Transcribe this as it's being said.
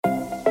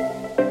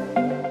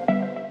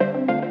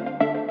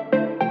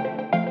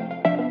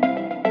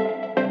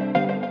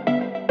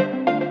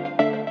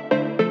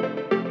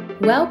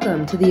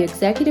Welcome to the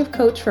Executive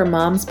Coach for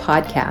Moms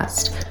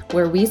podcast,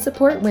 where we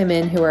support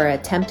women who are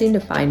attempting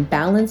to find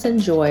balance and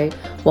joy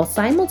while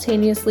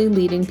simultaneously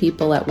leading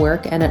people at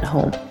work and at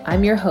home.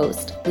 I'm your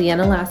host,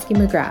 Leanna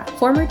Lasky-McGrath,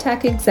 former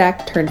tech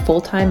exec turned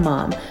full-time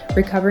mom,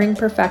 recovering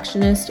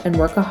perfectionist and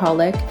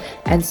workaholic,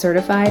 and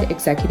certified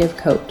executive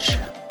coach.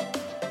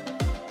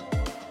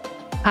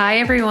 Hi,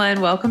 everyone.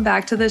 Welcome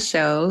back to the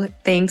show.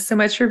 Thanks so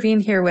much for being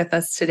here with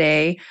us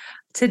today.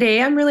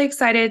 Today, I'm really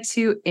excited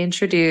to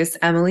introduce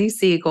Emily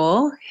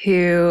Siegel,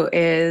 who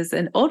is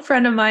an old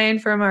friend of mine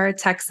from our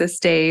Texas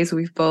days.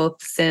 We've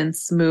both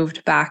since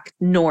moved back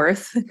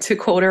north to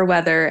colder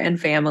weather and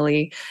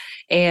family.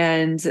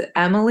 And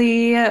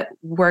Emily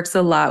works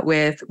a lot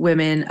with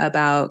women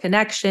about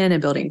connection and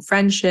building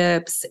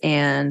friendships.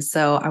 And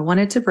so I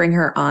wanted to bring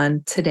her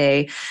on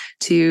today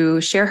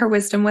to share her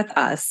wisdom with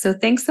us. So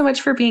thanks so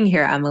much for being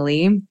here,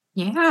 Emily.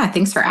 Yeah,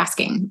 thanks for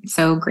asking.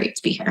 So great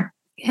to be here.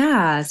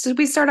 Yeah. So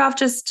we start off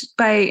just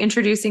by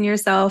introducing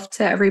yourself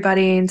to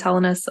everybody and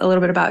telling us a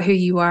little bit about who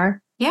you are.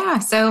 Yeah.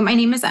 So my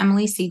name is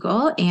Emily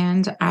Siegel,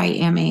 and I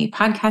am a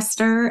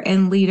podcaster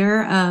and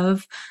leader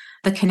of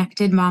the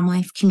Connected Mom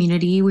Life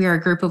community. We are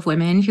a group of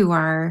women who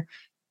are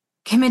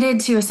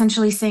committed to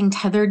essentially staying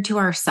tethered to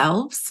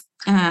ourselves,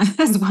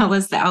 as well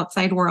as the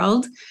outside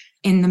world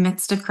in the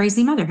midst of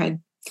crazy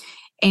motherhood.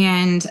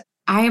 And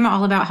I am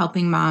all about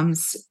helping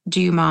moms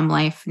do mom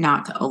life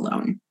not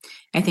alone.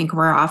 I think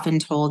we're often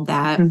told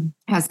that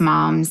as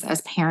moms, as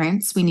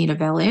parents, we need a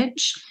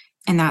village,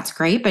 and that's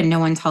great. But no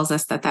one tells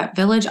us that that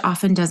village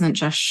often doesn't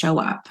just show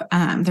up.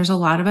 There's a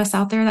lot of us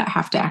out there that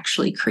have to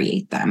actually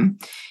create them.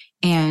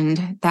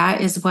 And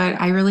that is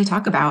what I really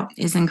talk about,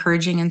 is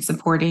encouraging and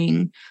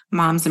supporting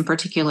moms in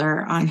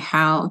particular on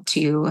how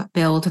to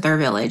build their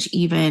village,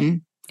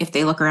 even if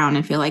they look around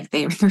and feel like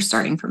they're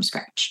starting from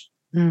scratch.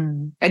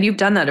 And you've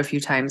done that a few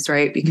times,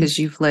 right? Because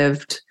you've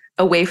lived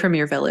away from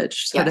your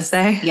village, so to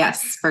say.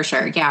 Yes, for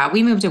sure. Yeah,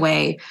 we moved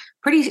away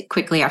pretty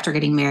quickly after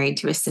getting married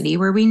to a city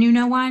where we knew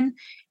no one,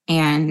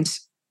 and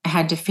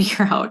had to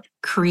figure out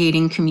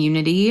creating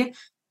community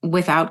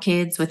without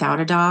kids, without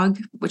a dog,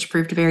 which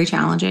proved very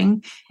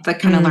challenging, but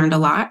kind of learned a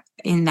lot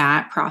in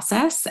that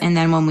process. And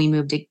then when we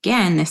moved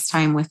again, this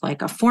time with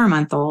like a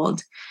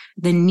 4-month-old,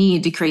 the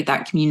need to create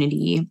that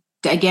community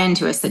again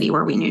to a city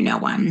where we knew no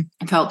one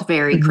felt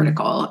very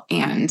critical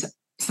and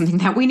something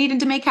that we needed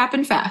to make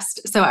happen fast.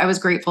 So I was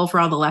grateful for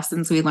all the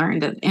lessons we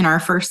learned in our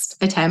first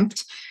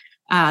attempt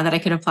that I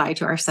could apply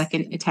to our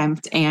second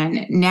attempt.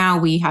 And now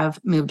we have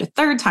moved a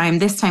third time,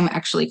 this time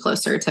actually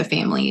closer to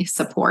family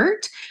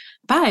support.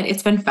 But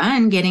it's been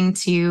fun getting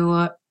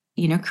to,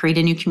 create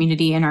a new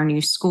community in our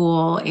new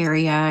school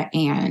area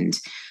and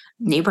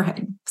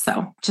neighborhood.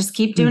 So just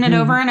keep doing it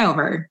over and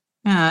over.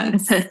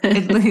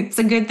 It's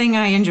a good thing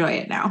I enjoy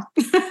it now.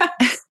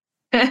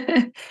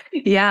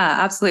 Yeah,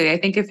 absolutely. I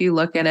think if you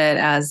look at it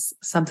as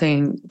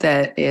something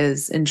that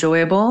is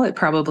enjoyable, it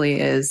probably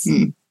is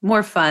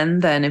more fun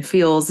than it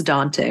feels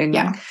daunting.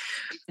 Yeah.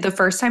 The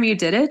first time you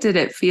did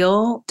it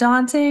feel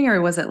daunting,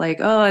 or was it like,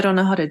 oh, I don't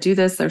know how to do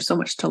this, there's so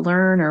much to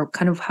learn, or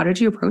kind of how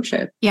did you approach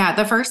it? Yeah,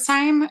 the first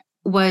time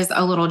was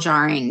a little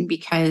jarring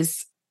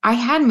because I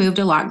had moved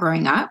a lot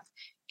growing up,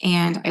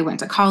 and I went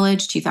to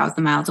college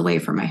 2,000 miles away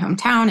from my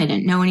hometown. I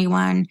didn't know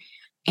anyone.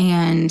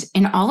 And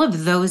in all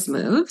of those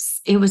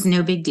moves, it was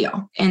no big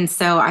deal. And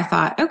so I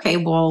thought, okay,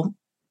 well,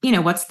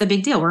 what's the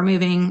big deal? We're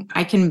moving.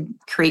 I can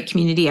create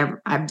community.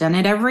 I've done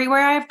it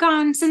everywhere I've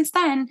gone since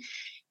then.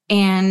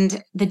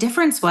 And the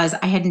difference was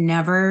I had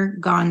never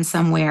gone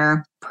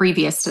somewhere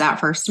previous to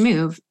that first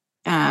move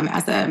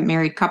as a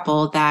married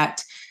couple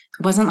that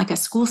wasn't like a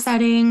school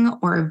setting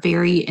or a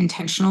very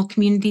intentional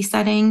community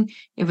setting.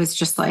 It was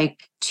just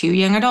like two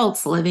young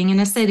adults living in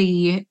a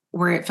city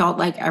where it felt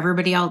like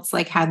everybody else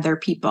like had their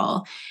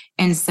people.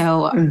 And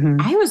so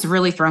I was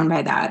really thrown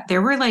by that.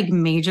 There were like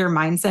major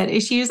mindset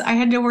issues I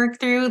had to work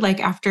through. Like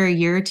after a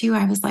year or two,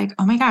 I was like,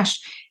 oh my gosh,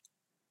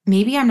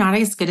 maybe I'm not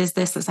as good as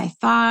this as I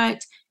thought.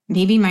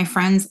 Maybe my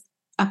friends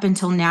up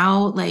until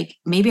now, like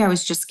maybe I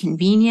was just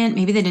convenient.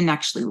 Maybe they didn't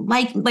actually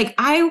like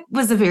I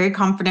was a very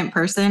confident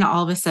person,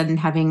 all of a sudden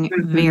having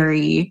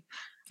very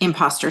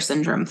imposter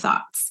syndrome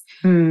thoughts.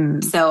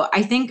 So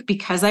I think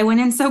because I went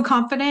in so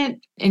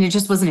confident and it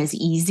just wasn't as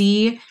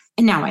easy,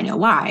 and now I know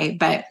why,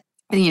 but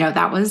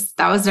that was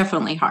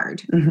definitely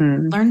hard.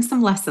 Learned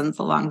some lessons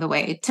along the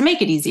way to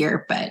make it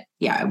easier. But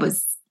yeah, it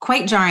was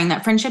quite jarring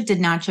that friendship did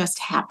not just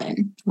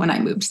happen when I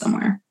moved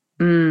somewhere.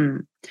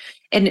 And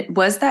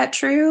was that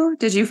true?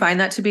 Did you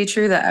find that to be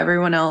true, that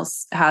everyone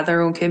else had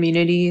their own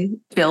community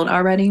built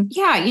already?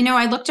 Yeah.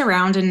 I looked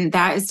around and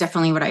that is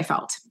definitely what I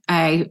felt.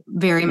 I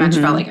very much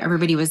felt like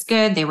everybody was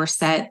good. They were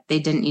set. They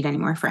didn't need any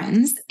more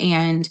friends.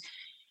 And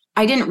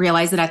I didn't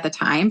realize it at the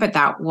time, but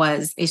that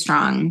was a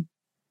strong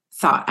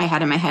thought I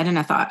had in my head, and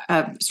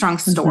a strong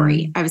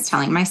story I was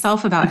telling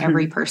myself about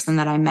every person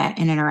that I met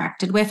and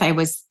interacted with. I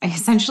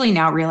essentially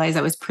now realize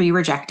I was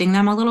pre-rejecting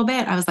them a little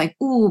bit. I was like,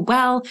 ooh,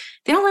 well,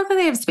 they don't look like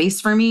they have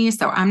space for me,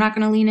 so I'm not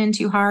going to lean in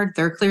too hard.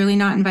 They're clearly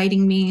not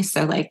inviting me.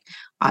 So like,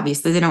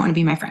 obviously they don't want to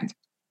be my friend.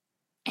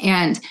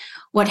 And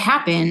what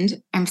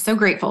happened, I'm so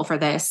grateful for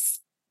this.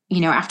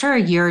 After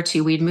a year or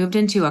two, we'd moved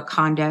into a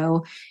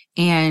condo,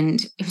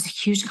 and it was a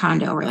huge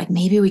condo. We're like,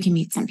 maybe we can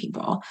meet some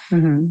people.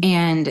 Mm-hmm.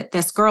 And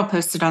this girl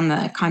posted on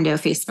the condo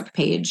Facebook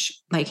page,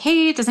 like,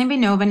 hey, does anybody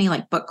know of any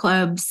like book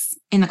clubs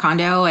in the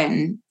condo?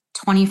 And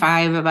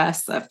 25 of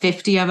us,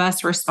 50 of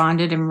us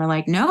responded, and we're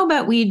like, no,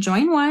 but we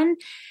joined one.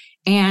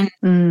 And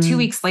 2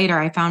 weeks later,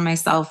 I found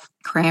myself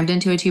crammed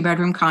into a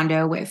 2-bedroom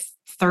condo with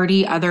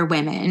 30 other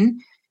women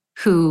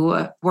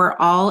who were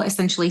all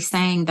essentially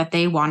saying that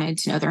they wanted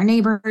to know their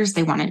neighbors.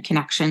 They wanted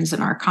connections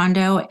in our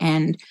condo,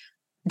 and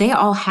they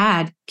all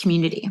had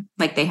community.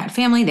 Like, they had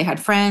family, they had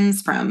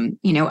friends from,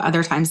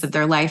 other times of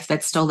their life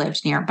that still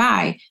lived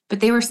nearby, but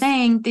they were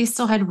saying they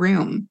still had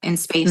room and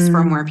space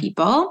for more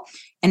people.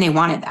 And they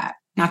wanted that,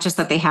 not just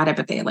that they had it,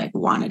 but they like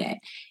wanted it.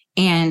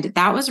 And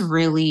that was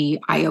really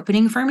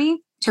eye-opening for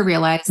me to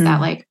realize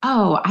that like,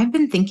 oh, I've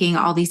been thinking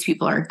all these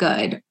people are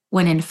good,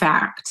 when in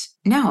fact,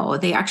 no,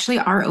 they actually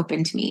are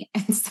open to me.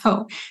 And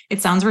so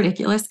it sounds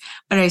ridiculous,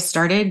 but I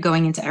started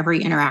going into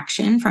every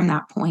interaction from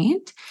that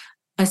point,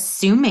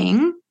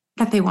 assuming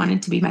that they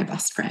wanted to be my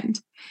best friend.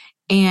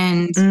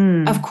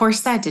 And of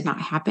course that did not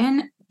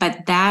happen,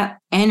 but that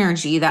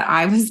energy that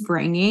I was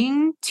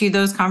bringing to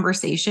those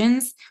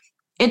conversations,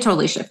 it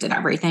totally shifted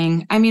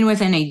everything. I mean,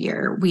 within a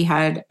year, we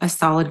had a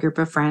solid group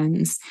of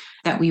friends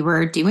that we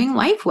were doing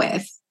life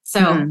with.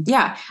 So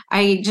yeah,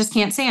 I just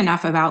can't say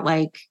enough about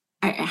like,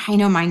 I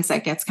know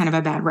mindset gets kind of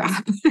a bad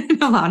rap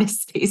in a lot of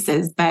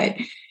spaces, but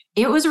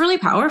it was really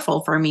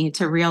powerful for me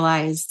to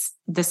realize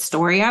the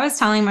story I was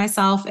telling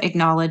myself,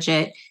 acknowledge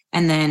it,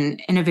 and then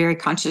in a very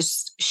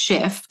conscious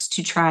shift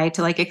to try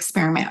to like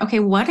experiment. Okay,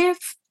 what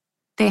if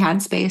they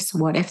had space?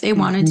 What if they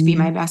wanted to be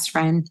my best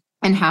friend?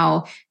 And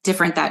how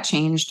different that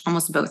changed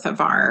almost both of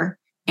our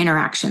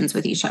interactions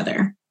with each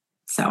other.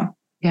 So,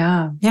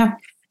 yeah.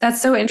 That's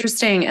so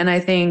interesting. And I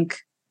think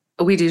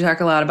we do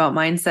talk a lot about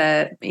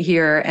mindset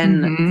here,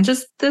 and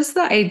just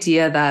the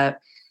idea that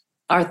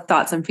our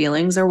thoughts and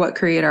feelings are what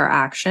create our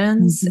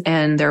actions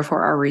and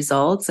therefore our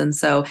results. And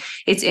so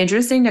it's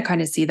interesting to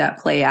kind of see that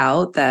play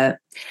out, that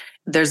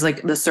there's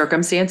like the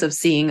circumstance of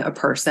seeing a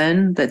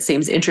person that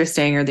seems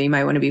interesting or that you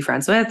might want to be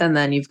friends with. And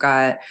then you've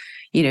got,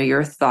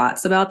 your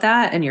thoughts about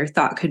that. And your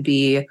thought could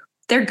be,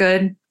 they're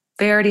good.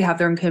 They already have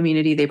their own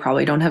community. They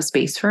probably don't have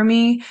space for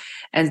me.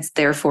 And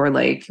therefore,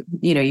 like,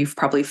 you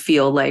probably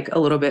feel like a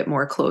little bit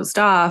more closed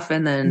off.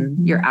 And then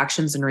your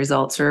actions and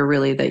results are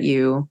really that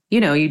you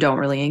don't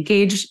really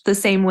engage the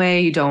same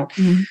way. You don't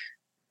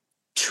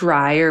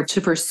try or to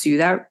pursue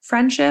that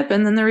friendship.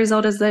 And then the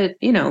result is that,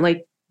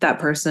 like that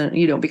person,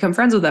 you don't become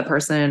friends with that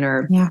person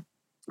or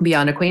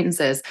beyond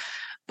acquaintances.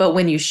 But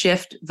when you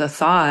shift the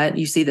thought,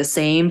 you see the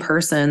same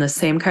person, the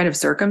same kind of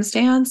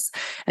circumstance,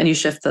 and you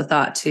shift the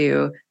thought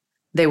to,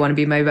 they want to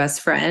be my best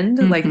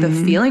friend. Like the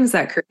feelings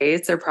that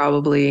creates are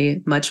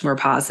probably much more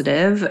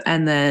positive.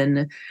 And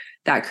then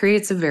that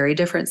creates a very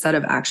different set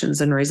of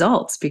actions and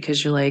results,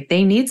 because you're like,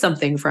 they need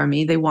something from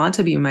me. They want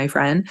to be my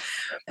friend.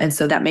 And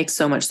so that makes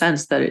so much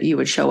sense that you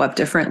would show up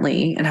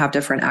differently and have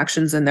different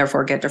actions and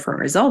therefore get different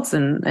results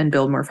and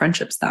build more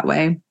friendships that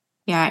way.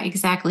 Yeah,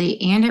 exactly.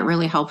 And it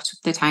really helped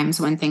the times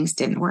when things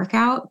didn't work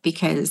out,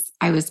 because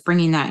I was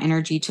bringing that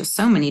energy to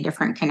so many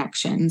different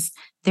connections.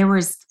 There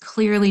was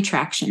clearly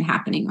traction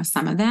happening with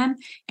some of them.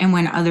 And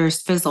when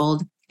others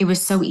fizzled, it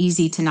was so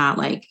easy to not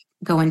like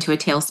go into a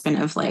tailspin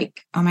of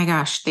like, oh my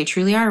gosh, they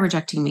truly are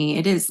rejecting me.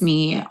 It is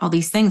me, all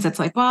these things. It's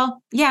like,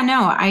 well, yeah,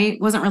 no, I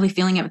wasn't really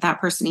feeling it with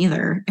that person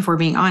either, if we're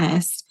being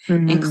honest.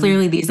 And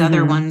clearly these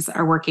other ones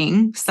are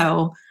working.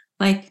 So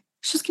like,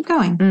 let's just keep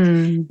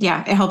going.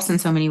 Yeah, it helps in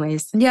so many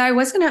ways. Yeah, I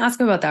was going to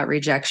ask about that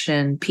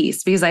rejection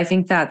piece, because I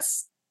think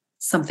that's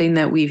something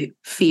that we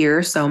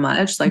fear so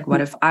much. Like, what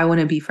if I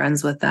want to be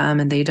friends with them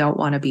and they don't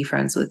want to be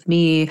friends with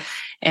me?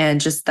 And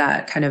just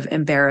that kind of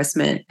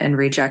embarrassment and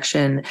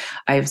rejection.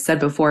 I've said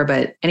before,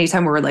 but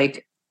anytime we're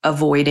like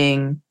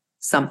avoiding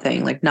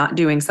something, like not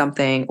doing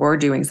something or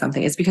doing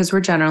something, it's because we're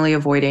generally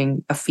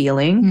avoiding a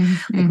feeling.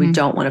 Like we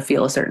don't want to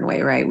feel a certain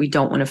way, right? We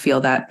don't want to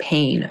feel that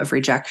pain of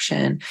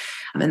rejection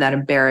and that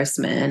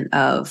embarrassment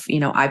of,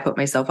 I put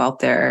myself out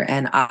there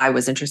and I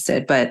was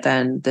interested, but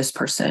then this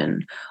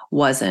person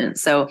wasn't.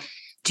 So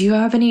do you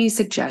have any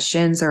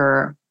suggestions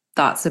or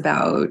thoughts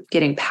about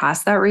getting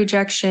past that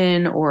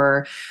rejection?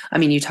 Or, I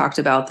mean, you talked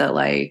about that,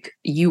 like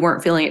you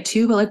weren't feeling it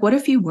too, but like, what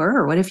if you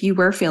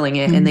were feeling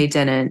it and they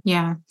didn't?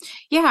 Yeah.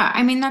 Yeah.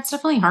 I mean, that's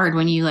definitely hard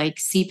when you like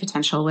see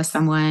potential with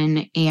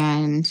someone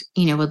and,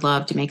 would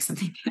love to make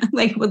something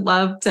like would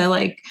love to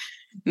like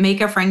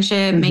make a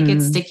friendship, make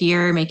it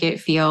stickier, make it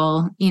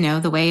feel,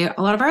 the way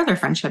a lot of our other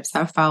friendships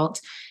have felt.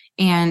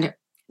 And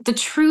the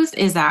truth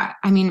is that,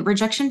 I mean,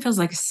 rejection feels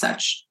like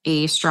such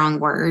a strong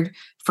word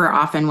for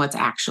often what's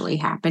actually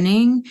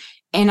happening.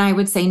 And I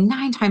would say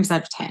 9 times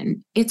out of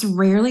 10, it's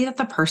rarely that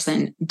the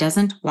person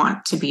doesn't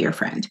want to be your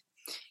friend.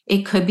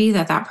 It could be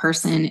that that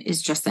person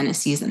is just in a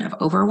season of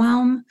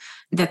overwhelm,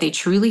 that they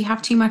truly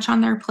have too much on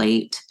their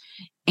plate.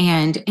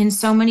 And in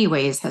so many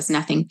ways has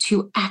nothing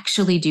to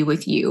actually do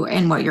with you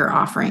and what you're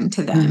offering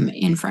to them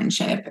in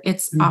friendship.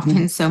 It's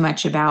often so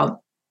much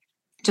about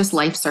just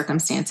life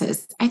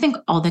circumstances. I think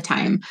all the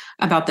time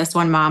about this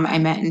one mom I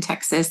met in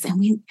Texas, and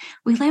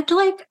we lived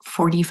like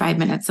 45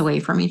 minutes away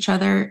from each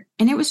other.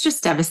 And it was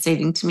just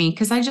devastating to me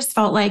because I just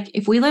felt like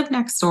if we lived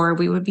next door,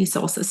 we would be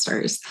soul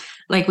sisters.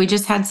 Like we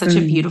just had such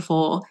a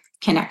beautiful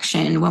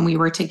connection when we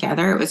were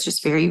together. It was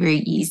just very,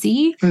 very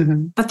easy.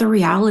 But the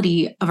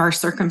reality of our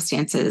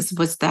circumstances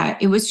was that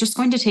it was just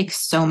going to take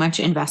so much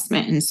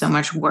investment and so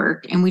much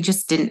work. And we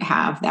just didn't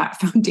have that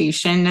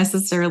foundation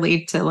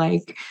necessarily to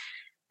like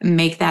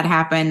make that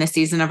happen. The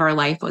season of our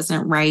life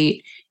wasn't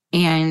right.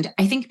 And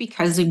I think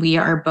because we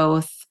are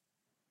both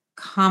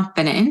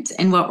confident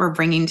in what we're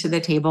bringing to the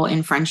table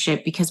in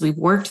friendship, because we've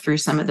worked through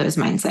some of those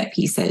mindset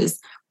pieces,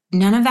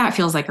 none of that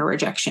feels like a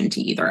rejection to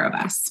either of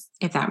us,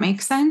 if that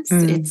makes sense.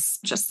 It's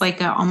just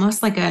like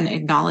almost like an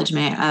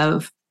acknowledgement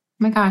of, oh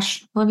my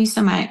gosh, love you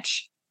so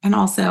much. And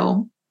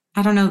also,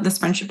 I don't know if this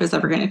friendship is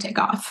ever going to take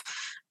off.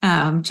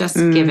 Just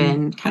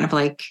given kind of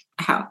like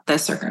how the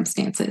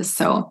circumstances.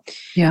 So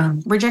yeah,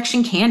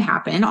 rejection can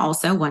happen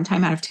also 1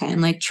 time out of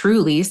 10, like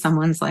truly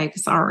someone's like,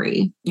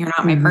 sorry, you're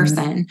not my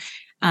person.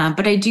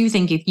 But I do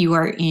think if you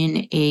are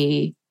in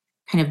a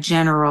kind of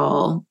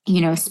general,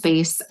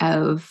 space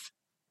of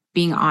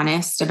being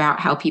honest about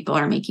how people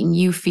are making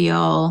you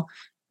feel,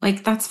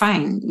 like that's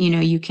fine.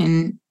 You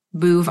can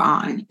move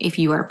on if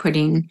you are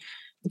putting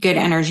good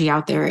energy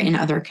out there in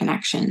other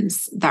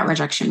connections. That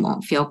rejection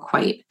won't feel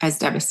quite as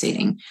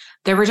devastating.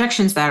 The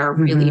rejections that are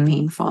really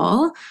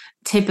painful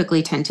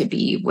typically tend to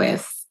be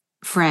with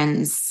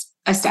friends,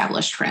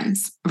 established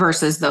friends,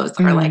 versus those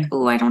that are like,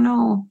 oh, I don't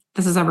know if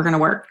this is ever going to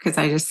work because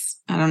I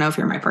don't know if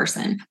you're my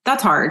person.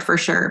 That's hard for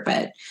sure.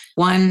 But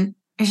one,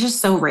 it's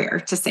just so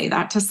rare to say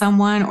that to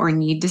someone or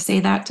need to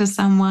say that to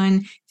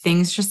someone.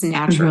 Things just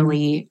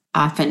naturally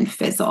often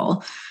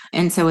fizzle.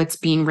 And so it's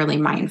being really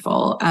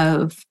mindful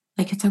of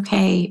like, it's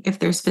okay if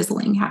there's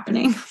fizzling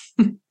happening.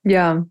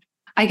 Yeah.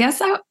 I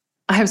guess I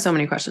have so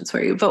many questions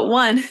for you, but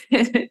one,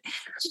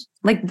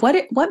 like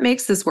what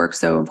makes this work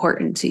so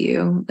important to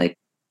you? Like,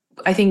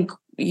 I think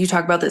you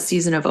talk about the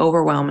season of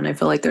overwhelm, and I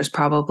feel like there's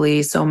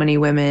probably so many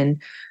women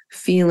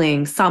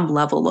feeling some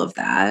level of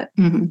that,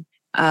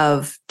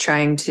 of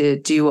trying to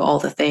do all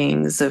the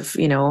things of,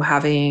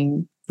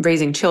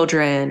 raising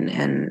children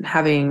and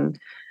having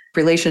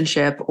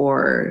relationship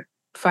or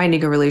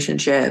finding a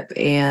relationship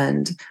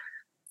and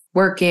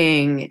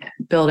working,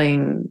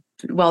 building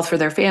wealth for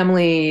their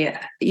family,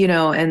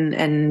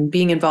 and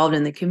being involved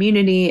in the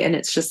community. And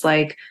it's just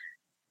like,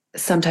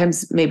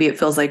 sometimes maybe it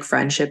feels like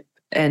friendship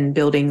and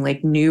building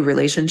like new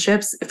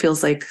relationships, it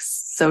feels like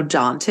so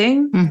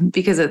daunting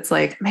because it's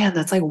like, man,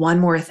 that's like one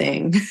more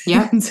thing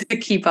to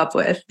keep up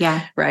with.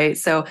 Yeah. Right.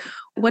 So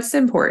what's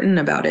important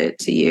about it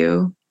to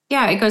you?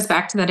 Yeah. It goes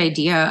back to that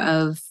idea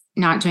of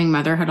not doing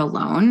motherhood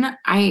alone.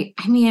 I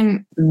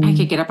mean, I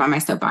could get up on my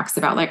soapbox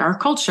about like our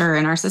culture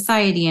and our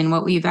society and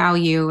what we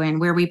value and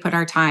where we put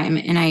our time.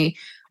 And I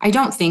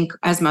don't think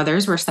as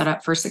mothers, we're set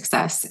up for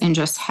success in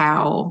just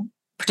how,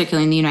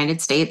 particularly in the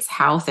United States,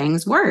 how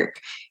things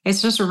work.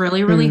 It's just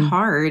really, really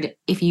hard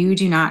if you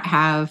do not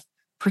have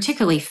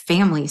particularly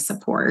family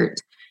support.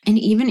 And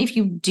even if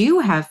you do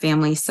have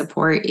family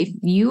support, if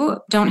you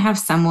don't have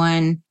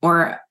someone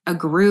or a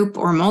group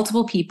or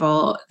multiple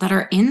people that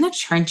are in the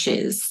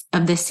trenches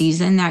of the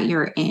season that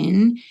you're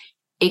in,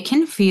 it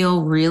can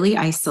feel really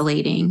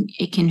isolating.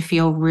 It can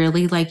feel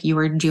really like you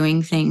are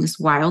doing things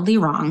wildly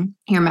wrong.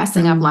 You're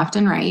messing up left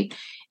and right.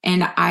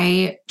 And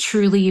I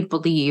truly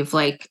believe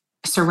like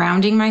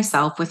surrounding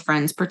myself with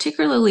friends,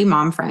 particularly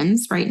mom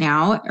friends right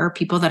now, or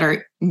people that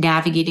are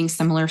navigating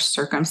similar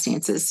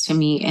circumstances to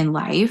me in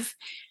life,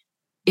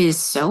 is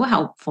so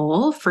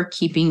helpful for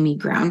keeping me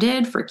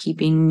grounded, for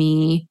keeping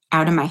me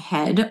out of my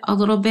head a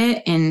little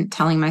bit and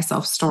telling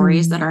myself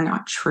stories that are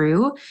not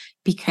true,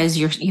 because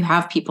you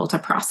have people to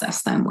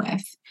process them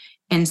with.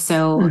 And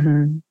so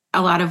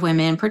a lot of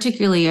women,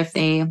 particularly if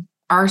they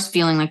are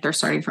feeling like they're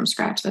starting from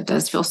scratch, that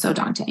does feel so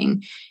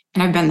daunting.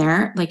 And I've been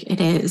there, like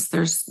it is,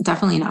 there's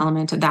definitely an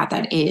element of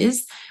that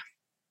is.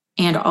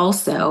 And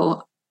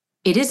also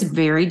it is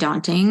very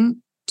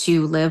daunting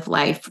to live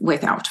life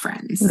without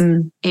friends.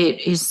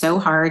 It is so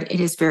hard. It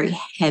is very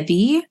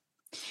heavy.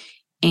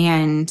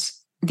 And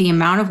the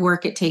amount of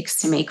work it takes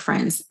to make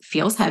friends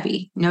feels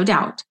heavy, no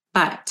doubt.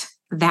 But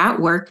that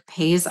work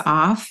pays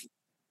off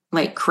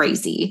like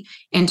crazy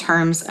in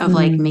terms of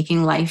like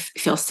making life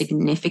feel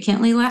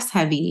significantly less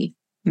heavy,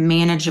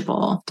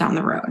 manageable down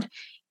the road.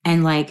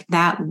 And like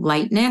that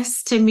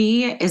lightness to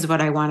me is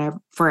what I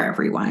want for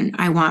everyone.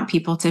 I want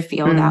people to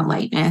feel that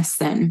lightness.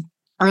 And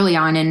early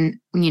on, and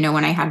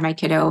when I had my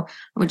kiddo,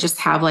 I would just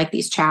have like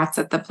these chats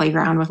at the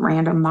playground with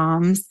random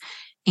moms.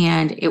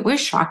 And it was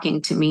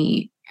shocking to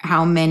me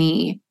how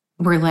many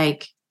were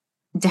like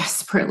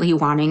desperately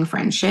wanting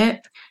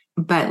friendship,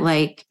 but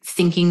like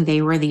thinking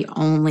they were the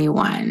only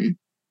one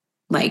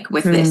like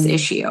with this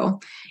issue.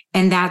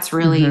 And that's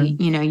really,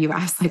 you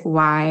asked like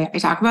why I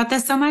talk about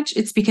this so much.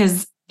 It's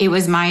because it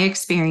was my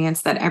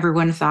experience that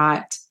everyone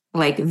thought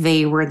like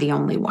they were the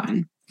only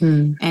one.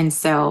 And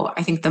so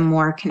I think the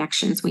more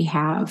connections we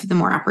have, the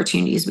more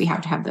opportunities we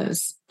have to have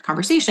those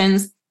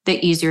conversations, the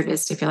easier it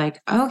is to feel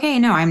like, okay,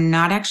 no, I'm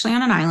not actually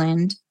on an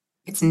island.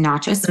 It's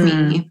not just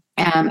me.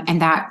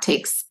 And that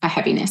takes a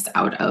heaviness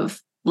out of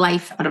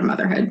life, out of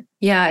motherhood.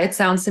 Yeah, it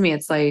sounds to me,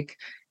 it's like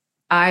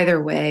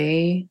either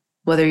way,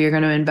 whether you're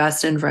going to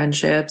invest in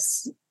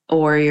friendships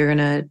or you're going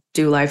to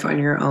do life on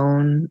your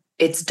own,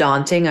 it's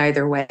daunting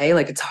either way.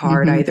 Like it's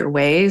hard either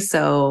way.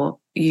 So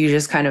you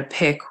just kind of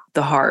pick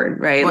the hard,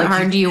 right? What like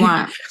hard do you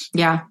want?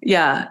 Yeah.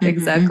 Yeah,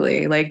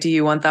 exactly. Like, do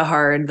you want the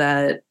hard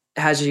that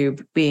has you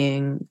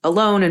being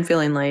alone and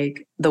feeling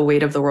like the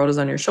weight of the world is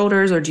on your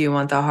shoulders? Or do you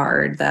want the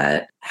hard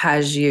that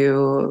has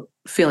you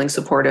feeling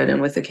supported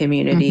and with the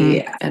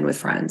community and with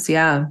friends?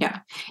 Yeah. Yeah.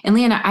 And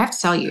Leanna, I have to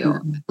tell you,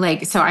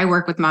 like, so I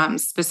work with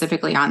moms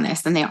specifically on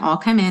this, and they all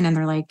come in and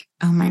they're like,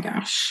 oh my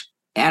gosh.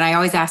 And I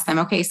always ask them,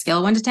 okay, scale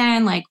of 1 to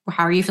 10, like,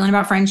 how are you feeling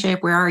about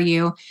friendship? Where are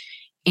you?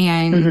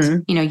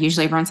 And,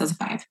 usually everyone says a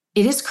 5.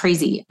 It is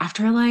crazy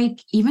after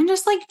like, even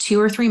just like 2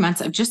 or 3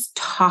 months of just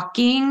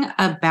talking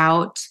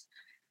about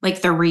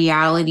like the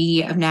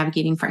reality of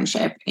navigating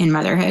friendship in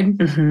motherhood.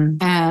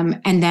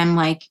 And them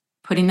like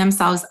putting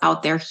themselves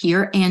out there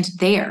here and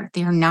there.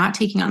 They are not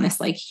taking on this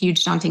like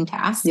huge daunting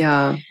task.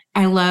 Yeah.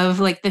 I love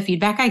like the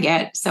feedback I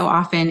get so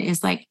often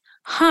is like,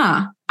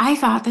 I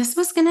thought this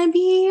was going to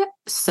be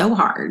so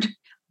hard.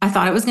 I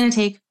thought it was going to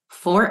take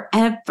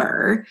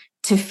forever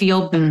to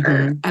feel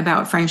better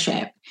about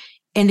friendship.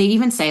 And they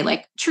even say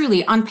like,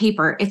 truly on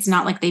paper, it's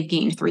not like they've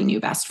gained 3 new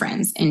best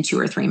friends in 2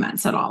 or 3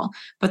 months at all.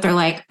 But they're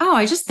like, oh,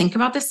 I just think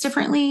about this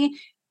differently.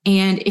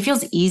 And it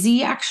feels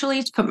easy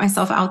actually to put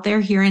myself out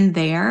there here and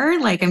there.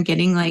 Like I'm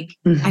getting like,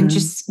 I'm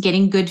just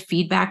getting good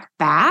feedback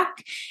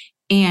back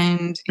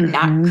and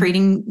not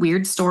creating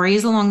weird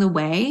stories along the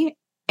way.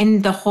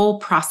 And the whole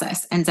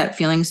process ends up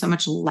feeling so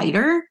much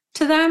lighter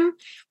to them.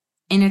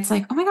 And it's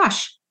like, oh my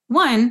gosh,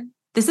 1,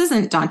 this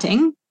isn't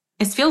daunting.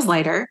 It feels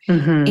lighter.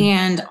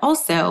 And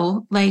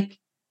also like,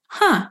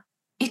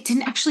 it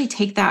didn't actually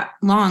take that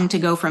long to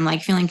go from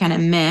like feeling kind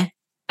of meh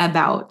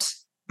about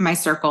my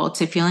circle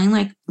to feeling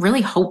like really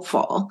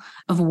hopeful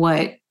of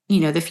what,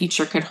 the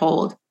future could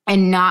hold,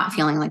 and not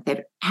feeling like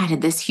they've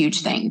added this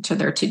huge thing to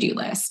their to-do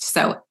list.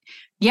 So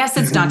yes,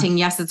 it's daunting.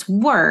 Yes, it's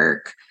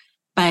work,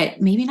 but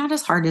maybe not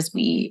as hard as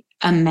we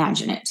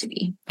imagine it to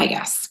be, I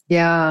guess.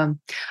 Yeah.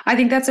 I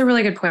think that's a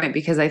really good point,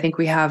 because I think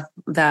we have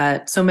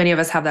that, so many of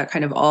us have that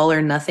kind of all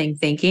or nothing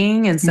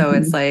thinking. And so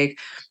it's like,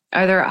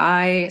 either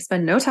I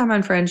spend no time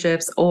on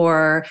friendships,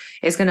 or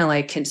it's going to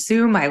like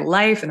consume my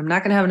life and I'm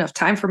not going to have enough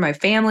time for my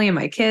family and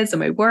my kids and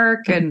my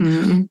work.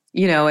 And,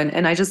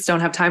 and I just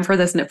don't have time for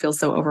this. And it feels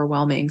so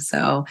overwhelming.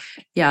 So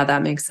yeah,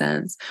 that makes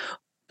sense.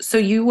 So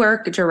you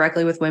work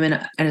directly with women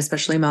and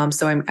especially moms.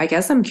 So I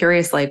guess I'm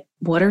curious, like,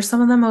 what are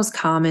some of the most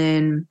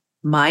common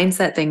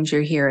mindset things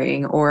you're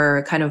hearing,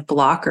 or kind of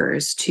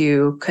blockers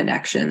to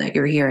connection that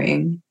you're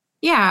hearing?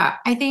 Yeah,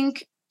 I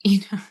think,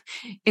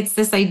 it's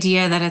this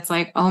idea that it's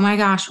like, oh my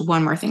gosh,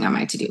 one more thing on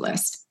my to-do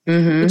list,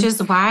 which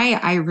is why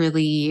I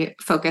really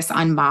focus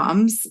on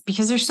moms,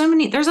 because there's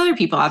other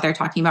people out there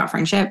talking about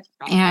friendship.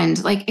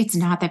 And like, it's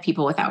not that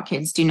people without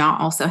kids do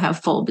not also have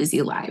full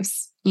busy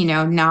lives,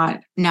 not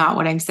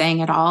what I'm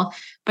saying at all.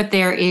 But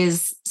there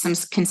is some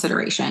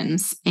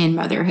considerations in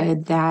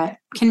motherhood that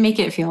can make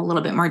it feel a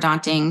little bit more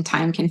daunting.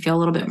 Time can feel a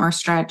little bit more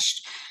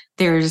stretched.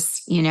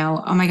 There's,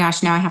 oh my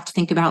gosh, now I have to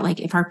think about like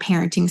if our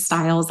parenting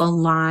styles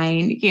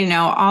align,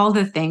 all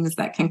the things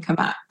that can come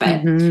up.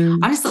 But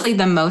honestly,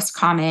 the most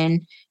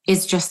common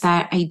is just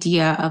that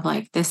idea of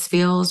like, this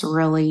feels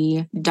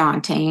really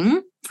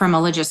daunting from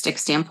a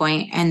logistics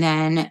standpoint. And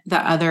then the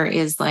other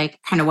is like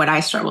kind of what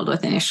I struggled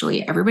with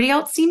initially. Everybody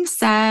else seems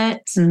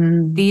set.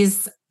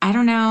 These, I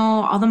don't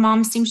know, all the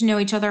moms seem to know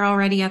each other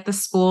already at the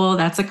school.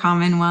 That's a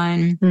common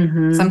one.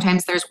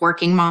 Sometimes there's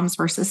working moms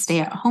versus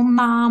stay-at-home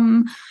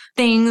mom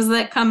things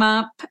that come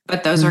up.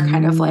 But those are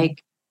kind of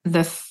like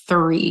the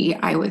 3,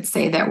 I would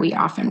say, that we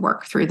often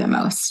work through the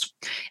most.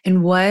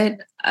 And what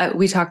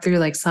we talked through,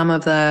 like some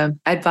of the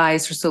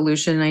advice or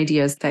solution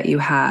ideas that you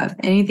have.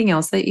 Anything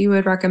else that you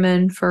would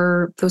recommend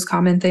for those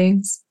common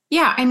things?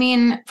 Yeah, I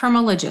mean, from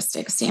a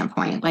logistics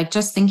standpoint, like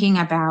just thinking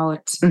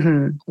about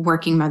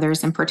working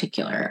mothers in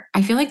particular,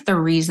 I feel like the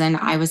reason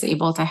I was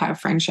able to have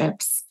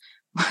friendships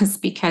was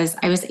because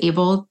I was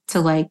able to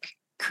like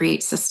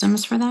create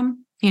systems for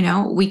them.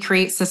 We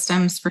create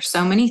systems for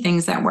so many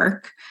things at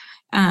work.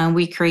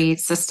 We create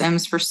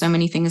systems for so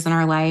many things in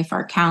our life,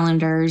 our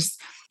calendars.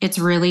 It's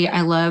really,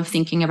 I love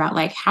thinking about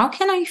like, how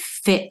can I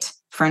fit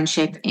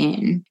friendship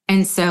in?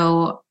 And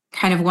so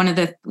kind of one of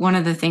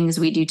the things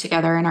we do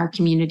together in our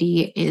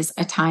community is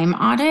a time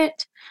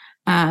audit,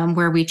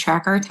 where we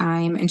track our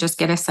time and just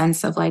get a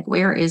sense of like,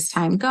 where is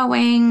time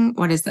going?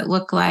 What does it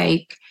look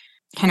like?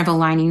 kind of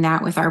aligning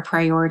that with our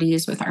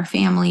priorities, with our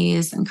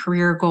families and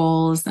career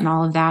goals and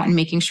all of that, and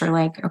making sure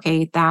like,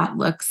 okay, that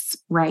looks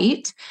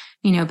right,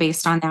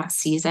 based on that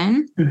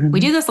season. We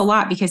do this a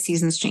lot because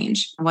seasons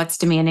change. What's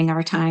demanding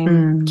our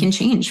time can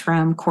change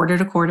from quarter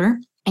to quarter,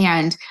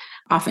 and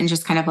often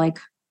just kind of like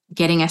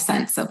getting a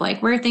sense of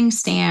like where things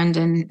stand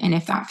and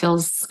if that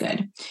feels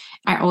good.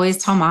 I always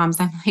tell moms,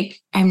 I'm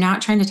like, I'm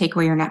not trying to take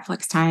away your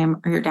Netflix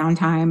time or your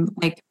downtime.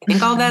 Like, I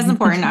think all that is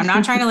important. I'm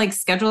not trying to like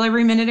schedule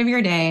every minute of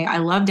your day. I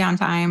love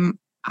downtime.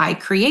 I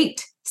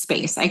create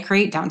space. I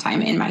create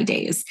downtime in my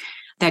days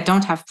that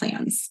don't have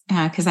plans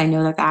because I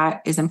know that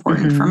that is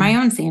important for my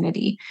own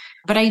sanity.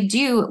 But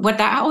what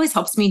that always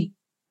helps me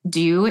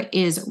do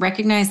is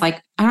recognize,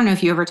 like, I don't know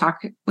if you ever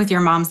talk with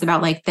your moms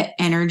about like the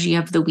energy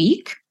of the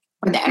week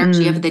or the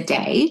energy of the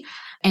day.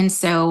 And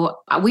so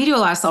we do a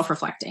lot of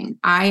self-reflecting.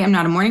 I am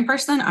not a morning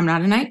person. I'm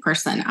not a night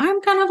person.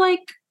 I'm kind of like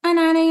a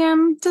 9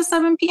 a.m. to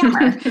 7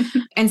 p.m.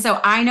 And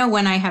so I know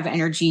when I have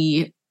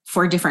energy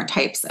for different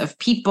types of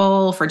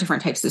people, for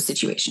different types of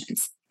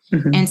situations.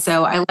 And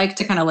so I like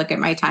to kind of look at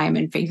my time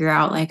and figure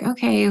out like,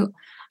 okay,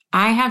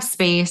 I have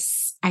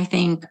space. I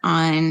think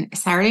on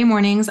Saturday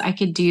mornings, I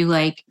could do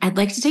like, I'd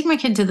like to take my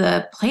kid to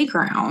the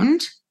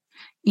playground,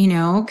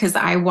 because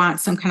I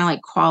want some kind of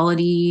like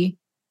quality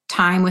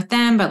time with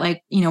them, but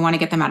like, want to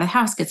get them out of the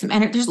house, get some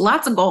energy. There's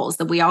lots of goals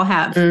that we all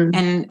have.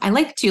 And I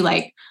like to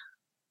like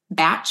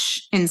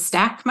batch and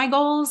stack my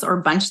goals or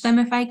bunch them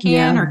if I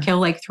can, or kill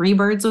like 3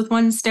 birds with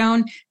 1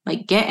 stone,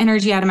 like get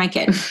energy out of my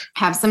kid,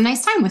 have some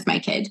nice time with my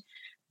kid.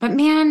 But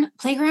man,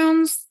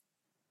 playgrounds,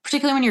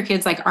 particularly when your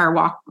kids like are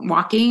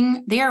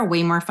walking, they are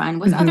way more fun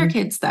with other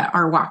kids that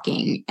are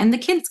walking, and the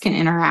kids can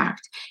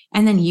interact.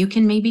 And then you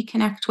can maybe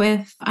connect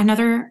with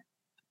another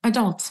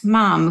adult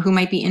mom who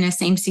might be in the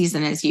same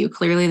season as you.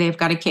 Clearly they've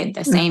got a kid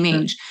the same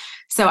age.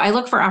 So I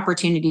look for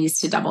opportunities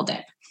to double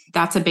dip.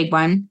 That's a big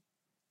one.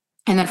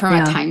 And then from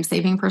a time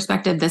saving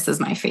perspective, this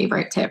is my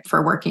favorite tip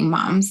for working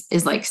moms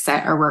is like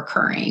set a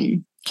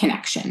recurring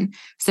connection.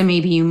 So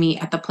maybe you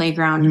meet at the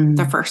playground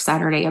the first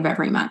Saturday of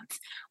every month,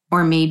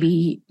 or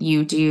maybe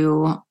you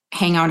do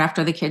hang out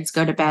after the kids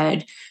go to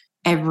bed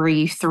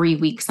every 3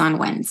 weeks on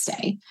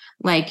Wednesday.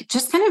 Like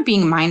just kind of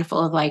being mindful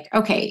of like,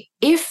 okay,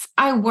 if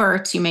I were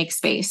to make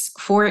space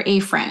for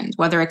a friend,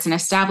 whether it's an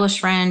established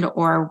friend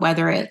or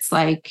whether it's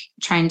like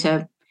trying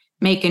to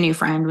make a new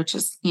friend, which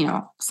is,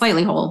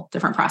 slightly whole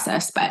different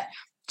process, but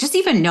just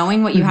even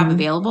knowing what you have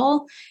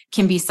available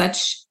can be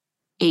such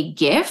a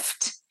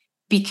gift,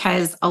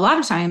 because a lot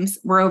of times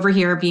we're over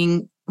here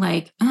being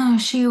like, oh,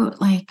 shoot,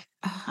 like,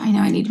 oh, I know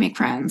I need to make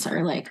friends,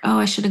 or like, oh,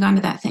 I should have gone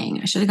to that thing.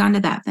 I should have gone to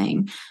that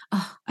thing.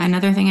 Oh,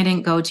 another thing I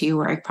didn't go to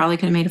where I probably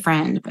could have made a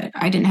friend, but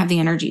I didn't have the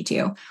energy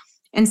to.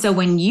 And so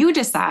when you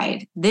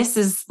decide this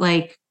is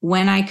like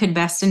when I could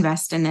best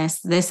invest in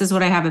this is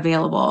what I have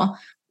available,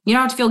 you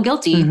don't have to feel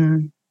guilty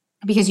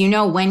because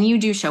when you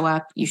do show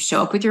up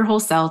with your whole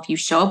self, you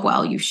show up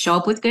well, you show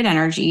up with good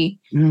energy,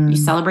 you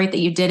celebrate that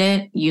you did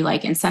it, you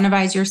like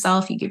incentivize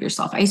yourself, you give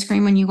yourself ice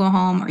cream when you go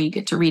home, or you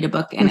get to read a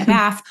book in a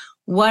bath.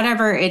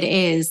 Whatever it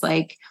is,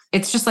 like,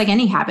 it's just like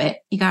any habit.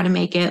 You got to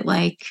make it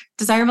like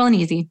desirable and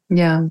easy.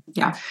 Yeah.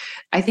 Yeah.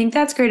 I think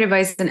that's great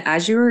advice. And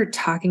as you were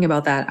talking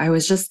about that, I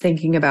was just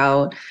thinking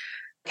about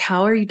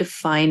how are you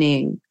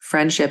defining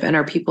friendship, and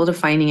are people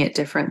defining it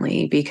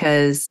differently?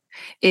 Because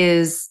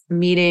is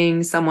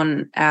meeting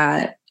someone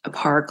at a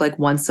park like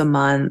once a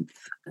month,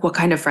 what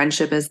kind of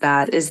friendship is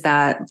that? Is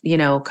that,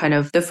 kind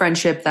of the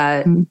friendship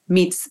that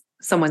meets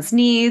someone's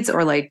needs,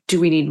 or like, do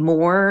we need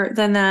more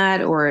than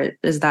that? Or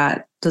does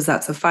that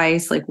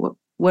suffice? Like,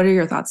 what are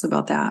your thoughts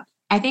about that?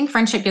 I think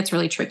friendship gets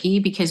really tricky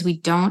because we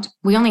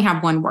only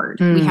have one word.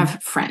 We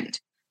have friend.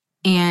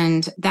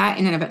 And that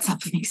in and of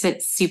itself makes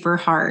it super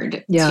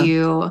hard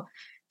to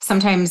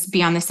sometimes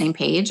be on the same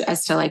page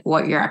as to like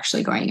what you're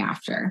actually going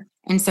after.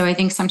 And so I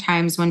think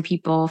sometimes when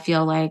people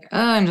feel like, oh,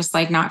 I'm just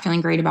like not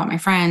feeling great about my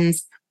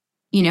friends,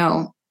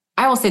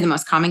 I will say the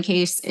most common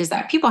case is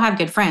that people have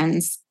good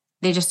friends.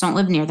 They just don't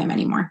live near them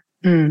anymore.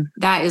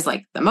 That is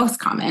like the most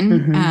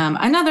common.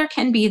 Another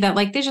can be that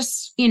like, they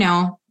just,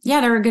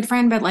 they're a good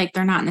friend, but like,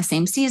 they're not in the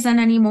same season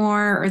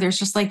anymore. Or there's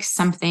just like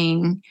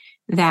something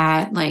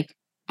that like,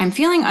 I'm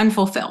feeling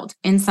unfulfilled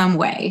in some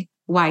way.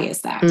 Why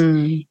is that?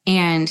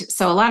 And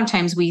so a lot of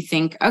times we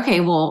think, okay,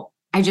 well,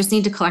 I just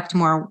need to collect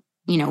more,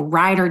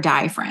 ride or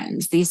die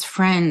friends, these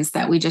friends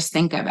that we just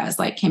think of as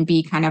like, can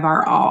be kind of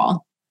our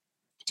all,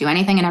 do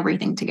anything and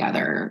everything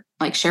together,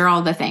 like share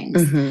all the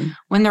things.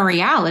 When the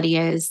reality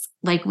is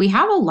like, we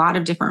have a lot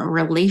of different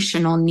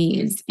relational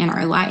needs in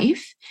our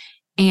life.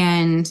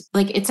 And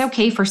like, it's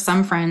okay for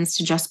some friends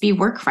to just be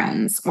work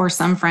friends, or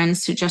some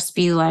friends to just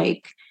be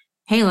like,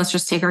 hey, let's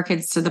just take our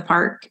kids to the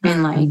park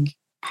and like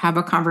have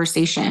a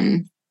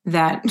conversation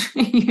that,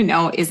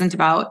 isn't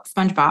about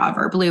SpongeBob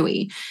or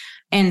Bluey.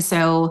 And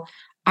so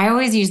I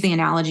always use the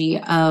analogy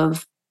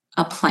of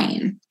a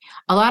plane.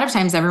 A lot of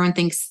times everyone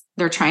thinks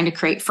they're trying to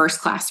create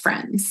first-class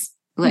friends.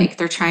 Like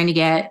they're trying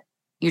to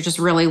you just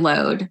really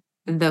load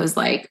those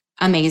like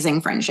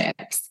amazing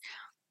friendships.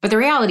 But the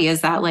reality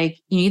is that like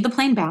you need the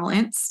plane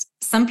balanced.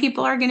 some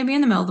people are going to be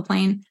in the middle of the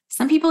plane.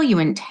 Some people you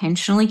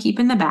intentionally keep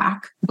in the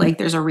back. Like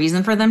there's a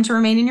reason for them to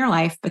remain in your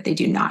life, but they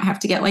do not have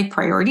to get like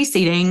priority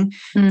seating,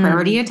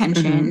 priority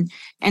attention.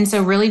 And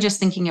so really just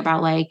thinking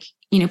about like,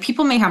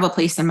 people may have a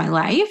place in my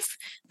life,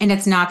 and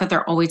it's not that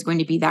they're always going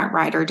to be that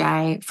ride or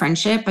die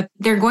friendship, but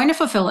they're going to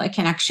fulfill a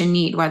connection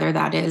need, whether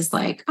that is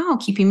like, oh,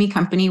 keeping me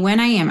company when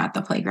I am at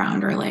the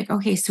playground, or like,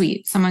 okay,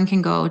 sweet, someone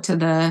can go to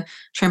the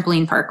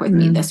trampoline park with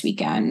me this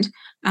weekend.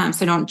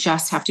 So don't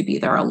just have to be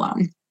there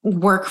alone.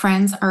 Work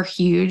friends are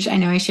huge. I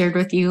know I shared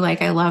with you,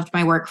 like I loved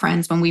my work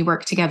friends when we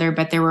worked together,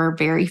 but there were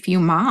very few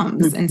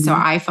moms. And so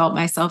I felt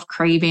myself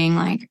craving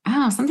like,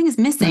 oh, something is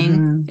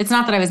missing. It's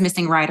not that I was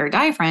missing ride or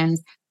die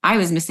friends. I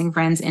was missing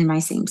friends in my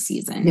same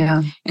season.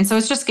 Yeah. And so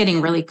it's just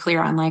getting really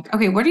clear on like,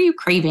 okay, what are you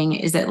craving?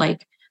 Is it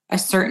like a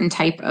certain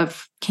type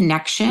of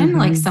connection,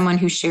 like someone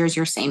who shares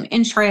your same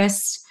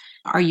interests?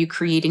 Are you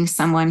creating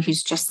someone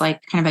who's just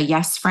like kind of a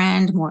yes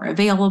friend, more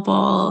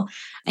available?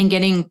 And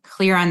getting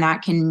clear on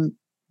that can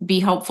be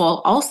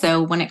helpful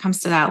also when it comes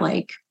to that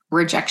like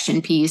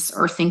rejection piece,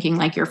 or thinking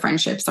like your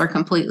friendships are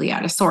completely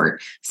out of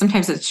sort.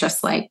 Sometimes it's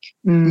just like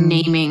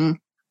naming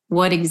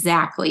what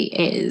exactly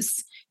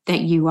is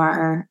that you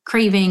are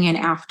craving and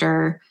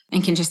after,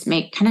 and can just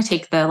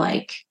take the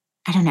like,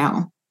 I don't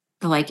know,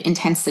 the like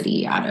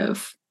intensity out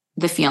of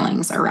the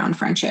feelings around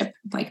friendship,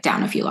 like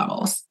down a few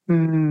levels.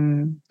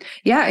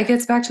 Yeah, it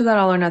gets back to that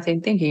all or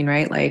nothing thinking,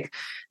 right? Like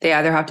they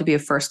either have to be a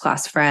first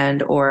class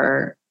friend,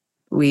 or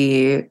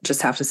we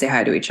just have to say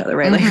hi to each other,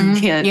 right? Like we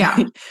can't,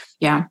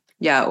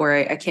 yeah. Or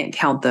I can't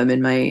count them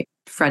in my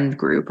friend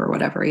group or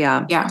whatever.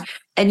 Yeah.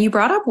 And you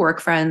brought up work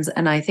friends,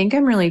 and I think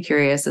I'm really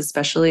curious,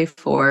 especially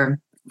for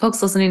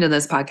folks listening to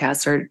this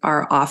podcast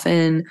are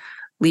often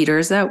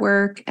leaders at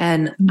work.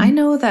 And I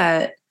know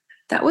that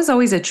was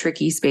always a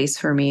tricky space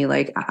for me.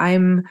 Like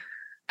I'm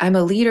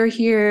a leader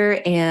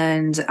here,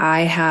 and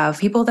I have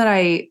people that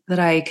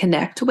I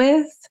connect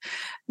with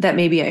that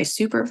maybe I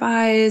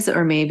supervise,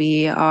 or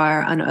maybe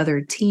are on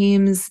other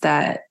teams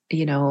that,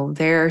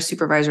 their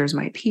supervisor is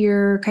my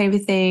peer kind of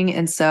a thing.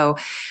 And so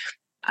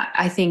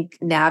I think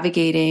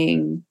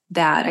navigating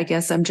that, I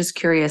guess I'm just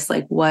curious,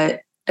 like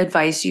what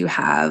advice you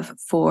have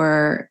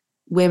for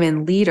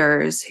women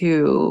leaders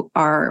who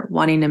are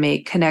wanting to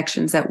make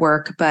connections at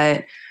work,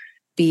 but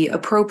be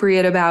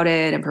appropriate about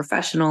it and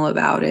professional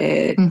about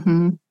it.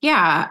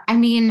 Yeah. I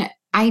mean,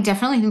 I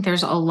definitely think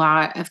there's a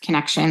lot of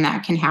connection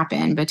that can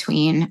happen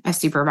between a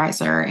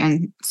supervisor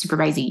and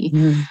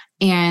supervisee.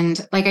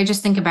 And like, I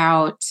just think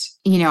about,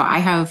 I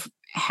have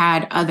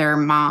had other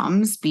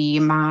moms be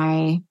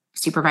my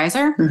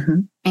supervisor,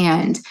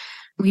 and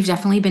we've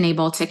definitely been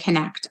able to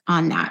connect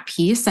on that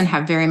piece and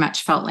have very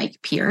much felt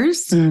like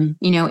peers,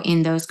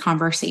 in those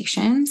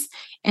conversations.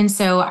 And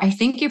so I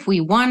think if we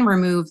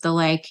remove the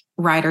like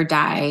ride or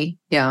die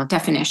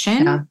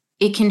definition,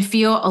 it can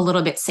feel a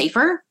little bit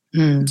safer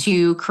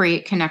to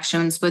create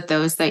connections with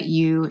those that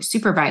you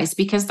supervise,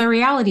 because the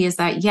reality is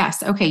that,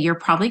 yes, okay, you're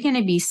probably going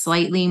to be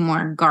slightly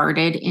more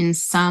guarded in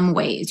some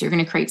ways. You're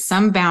going to create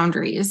some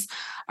boundaries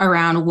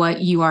around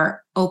what you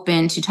are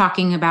open to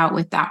talking about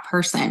with that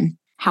person.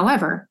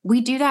 However,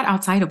 we do that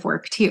outside of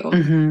work too.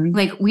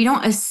 Like we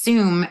don't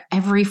assume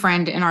every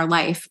friend in our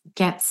life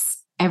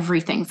gets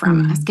everything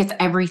from us,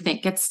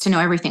 gets to know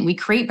everything. We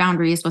create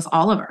boundaries with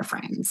all of our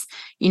friends,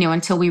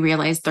 until we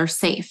realize they're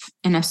safe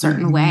in a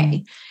certain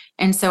way.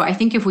 And so I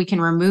think if we can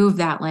remove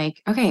that,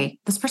 like, okay,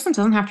 this person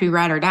doesn't have to be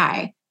ride or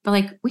die, but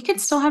like, we could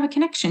still have a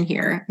connection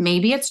here.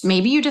 Maybe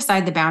you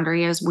decide the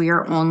boundary is we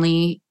are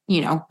only,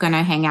 going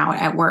to hang out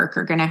at work,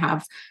 or going to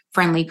have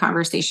friendly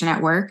conversation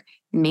at work.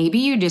 Maybe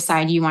you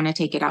decide you want to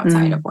take it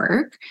outside of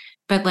work,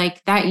 but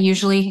like that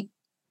usually,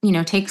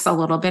 takes a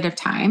little bit of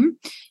time.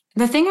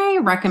 The thing I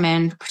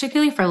recommend,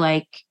 particularly for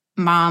like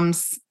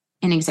moms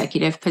in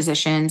executive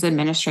positions,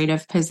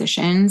 administrative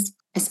positions,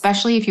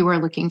 especially if you were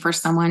looking for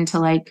someone to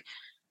like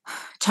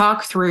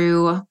talk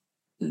through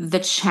the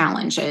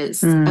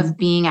challenges of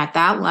being at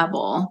that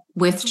level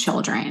with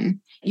children,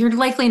 you're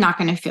likely not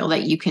going to feel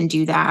that you can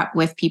do that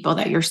with people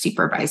that you're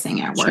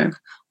supervising at work.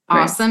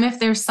 Awesome. If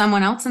there's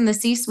someone else in the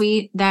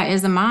C-suite that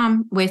is a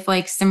mom with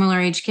like similar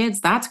age kids,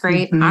 that's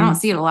great. I don't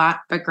see it a lot,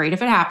 but great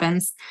if it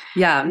happens.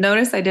 Yeah.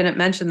 Notice I didn't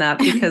mention that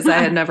because I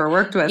had never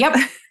worked with.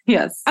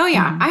 Yes. Oh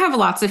yeah. I have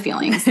lots of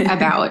feelings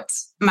about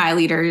my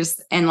leaders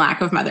and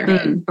lack of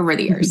motherhood over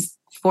the years.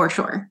 For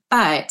sure.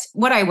 But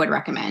what I would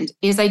recommend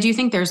is I do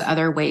think there's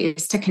other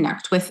ways to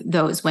connect with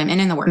those women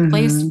in the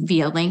workplace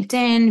via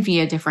LinkedIn,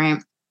 via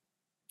different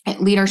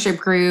leadership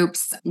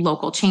groups,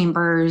 local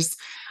chambers.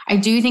 I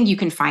do think you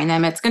can find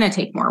them. It's going to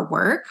take more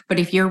work, but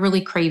if you're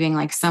really craving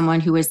like someone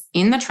who is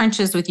in the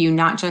trenches with you,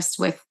 not just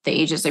with the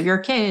ages of your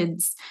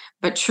kids,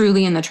 but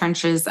truly in the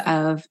trenches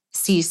of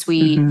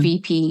C-suite,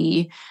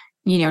 VP,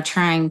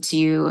 trying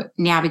to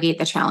navigate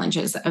the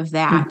challenges of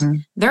that,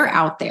 they're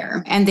out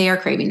there and they are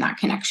craving that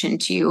connection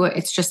too.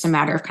 It's just a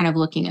matter of kind of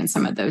looking in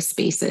some of those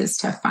spaces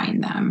to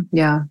find them.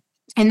 Yeah.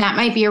 And that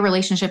might be a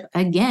relationship,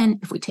 again,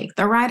 if we take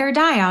the ride or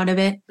die out of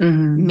it,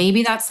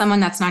 maybe that's someone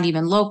that's not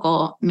even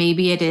local.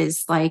 Maybe it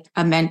is like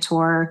a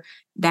mentor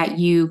that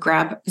you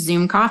grab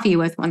Zoom coffee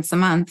with once a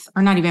month,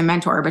 or not even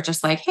mentor, but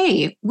just like,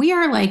 hey, we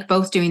are like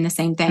both doing the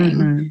same thing.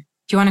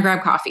 Do you want to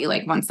grab coffee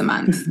like once a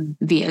month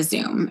via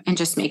Zoom and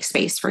just make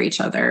space for each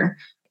other?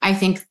 I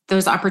think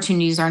those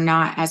opportunities are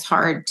not as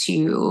hard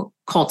to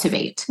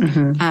cultivate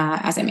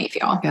as it may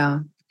feel. Yeah.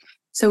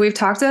 So we've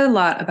talked a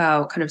lot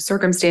about kind of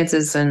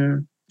circumstances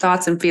and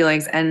thoughts and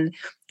feelings, and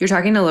you're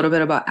talking a little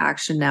bit about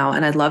action now.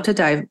 And I'd love to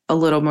dive a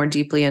little more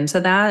deeply into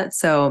that.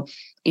 So,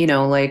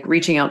 like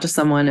reaching out to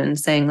someone and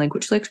saying like,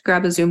 would you like to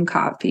grab a Zoom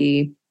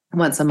coffee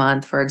once a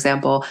month, for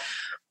example?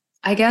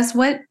 I guess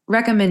what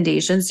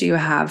recommendations do you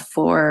have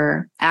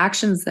for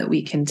actions that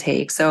we can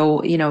take? So,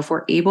 if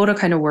we're able to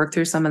kind of work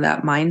through some of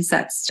that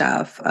mindset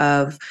stuff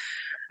of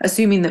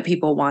assuming that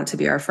people want to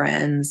be our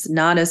friends,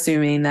 not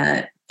assuming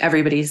that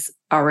everybody's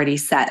already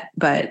set,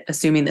 but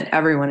assuming that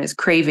everyone is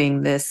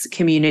craving this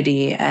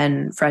community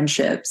and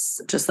friendships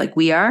just like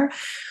we are.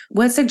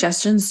 What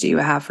suggestions do you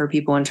have for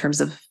people in terms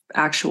of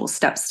actual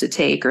steps to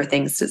take or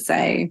things to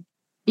say?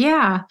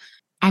 Yeah.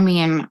 I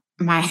mean,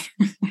 my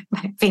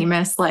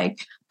famous,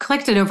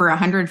 collected over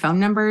 100 phone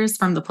numbers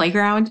from the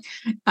playground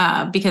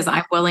because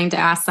I'm willing to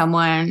ask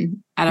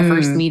someone at a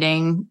first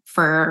meeting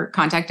for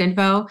contact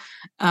info.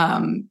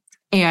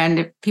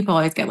 And people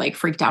always get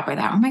freaked out by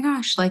that. Oh my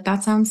gosh,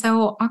 that sounds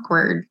so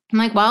awkward. I'm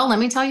like, well, let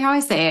me tell you how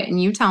I say it.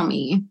 And you tell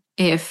me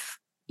if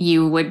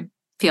you would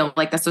feel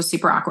like this was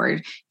super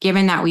awkward,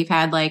 given that we've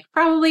had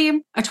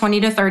probably a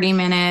 20 to 30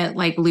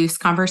 minute, loose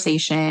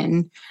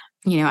conversation,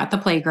 at the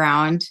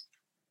playground.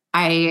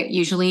 I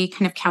usually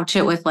kind of couch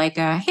it with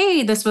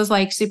hey, this was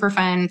super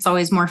fun. It's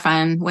always more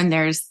fun when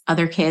there's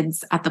other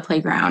kids at the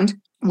playground.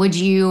 Would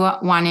you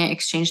want to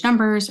exchange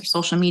numbers or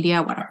social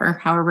media, whatever,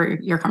 however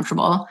you're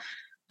comfortable?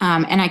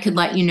 And I could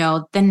let you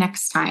know the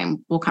next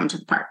time we'll come to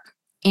the park.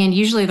 And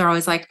usually they're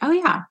always like, oh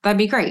yeah, that'd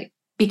be great.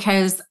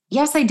 Because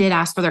yes, I did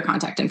ask for their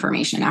contact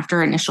information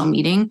after initial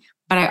meeting,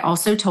 but I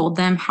also told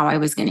them how I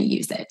was going to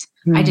use it.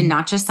 I did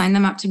not just sign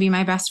them up to be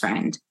my best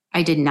friend.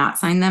 I did not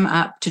sign them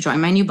up to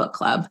join my new book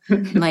club.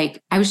 I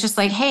was just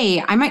like,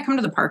 hey, I might come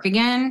to the park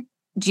again.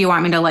 Do you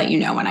want me to let you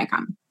know when I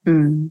come?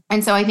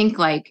 And so I think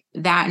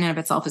that in and of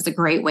itself is a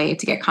great way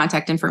to get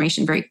contact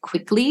information very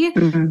quickly,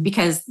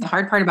 because the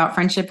hard part about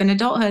friendship and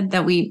adulthood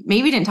that we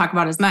maybe didn't talk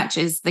about as much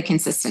is the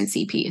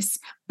consistency piece.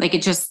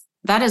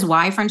 That is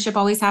why friendship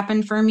always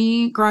happened for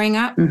me growing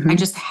up. I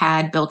just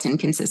had built-in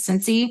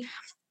consistency.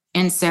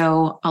 And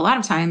so a lot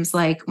of times,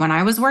 when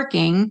I was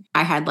working,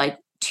 I had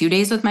 2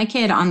 days with my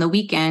kid on the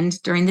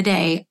weekend during the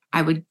day.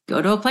 I would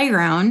go to a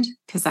playground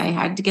because I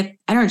had to get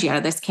energy out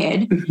of this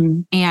kid.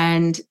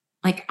 And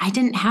I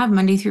didn't have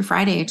Monday through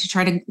Friday to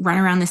try to run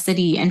around the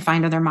city and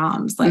find other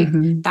moms.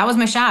 That was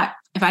my shot.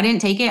 If I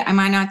didn't take it, I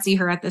might not see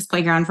her at this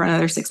playground for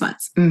another 6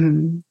 months.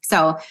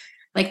 So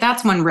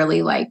that's one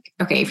really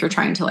okay, if you're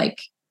trying to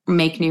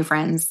make new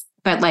friends.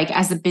 But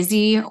as a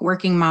busy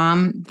working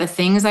mom, the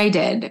things I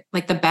did,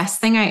 the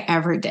best thing I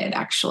ever did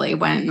actually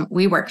when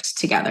we worked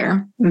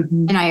together.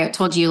 And I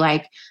told you,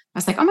 I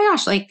was oh my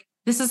gosh,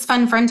 this is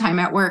fun friend time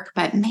at work.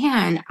 But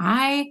man,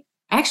 I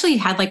actually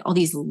had all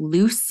these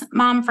loose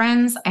mom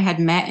friends I had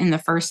met in the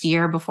first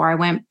year before I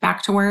went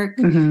back to work,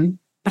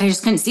 but I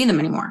just couldn't see them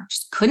anymore.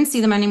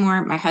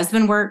 My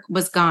husband work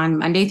was gone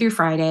Monday through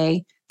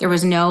Friday. There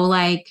was no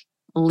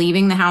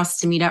leaving the house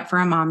to meet up for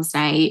a mom's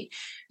night.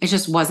 It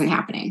just wasn't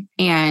happening.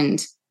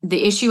 And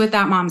the issue with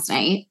that mom's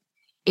night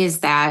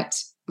is that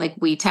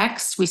we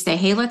text, we say,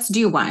 hey, let's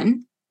do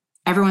one.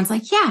 Everyone's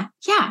yeah,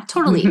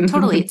 totally.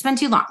 It's been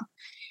too long.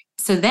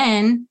 So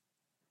then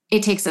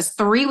it takes us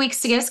 3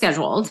 weeks to get it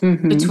scheduled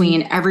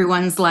between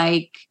everyone's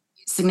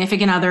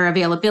significant other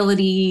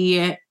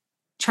availability,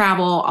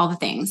 travel, all the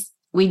things.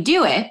 We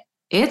do it.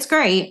 It's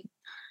great.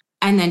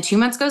 And then 2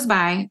 months goes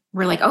by.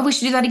 We're oh, we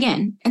should do that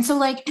again. And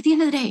so at the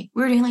end of the day,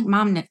 we were doing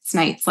mom nights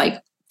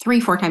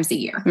 3-4 times a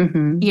year,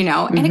 and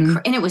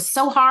it was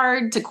so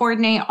hard to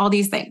coordinate all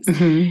these things.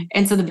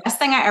 And so the best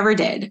thing I ever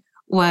did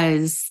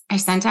was I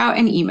sent out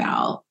an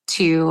email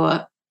to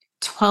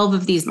 12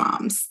 of these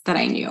moms that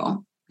I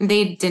knew.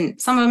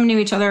 Some of them knew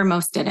each other,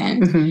 most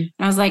didn't. And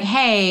I was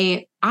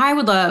hey, I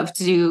would love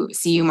to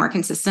see you more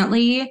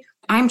consistently.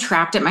 I'm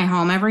trapped at my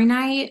home every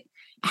night.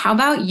 How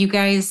about you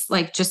guys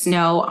just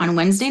know on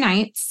Wednesday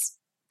nights,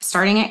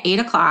 starting at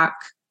 8:00,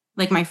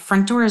 my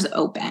front door is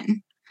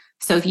open.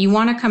 So if you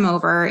want to come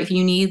over, if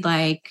you need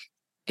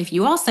if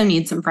you also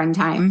need some friend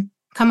time,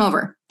 come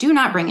over. Do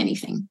not bring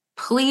anything.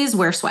 Please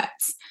wear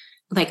sweats.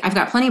 I've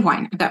got plenty of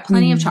wine. I've got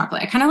plenty of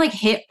chocolate. I kind of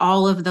hit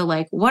all of the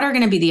what are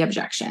going to be the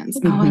objections?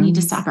 Oh, I need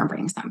to stop and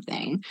bring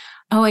something.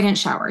 Oh, I didn't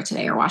shower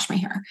today or wash my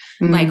hair.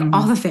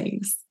 All the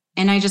things.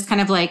 And I just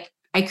kind of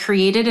I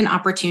created an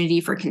opportunity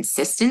for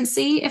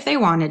consistency if they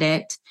wanted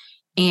it,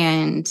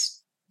 and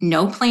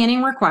no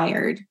planning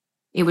required.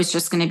 It was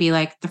just going to be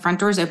the front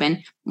door's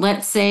open.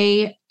 Let's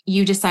say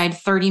you decide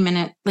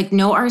 30-minute, like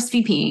no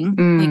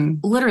RSVPing, like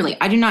literally,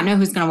 I do not know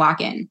who's going to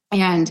walk in.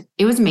 And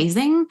it was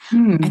amazing.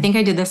 I think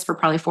I did this for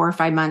probably 4 or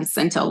 5 months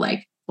until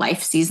like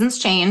life seasons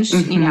changed,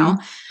 you know,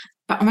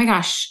 but oh my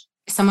gosh,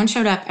 someone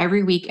showed up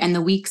every week, and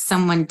the week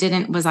someone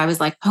didn't I was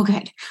like, oh,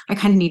 good. I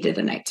kind of needed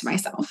a night to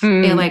myself.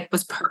 It like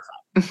was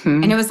perfect.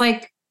 And it was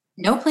like,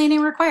 no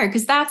planning required,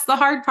 because that's the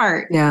hard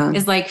part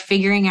is like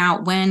figuring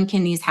out when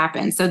can these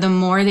happen. So the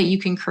more that you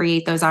can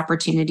create those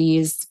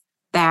opportunities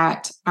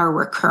that are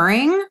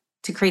recurring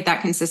to create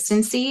that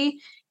consistency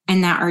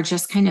and that are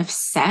just kind of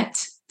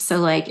set. So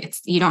like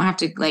you don't have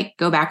to like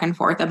go back and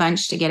forth a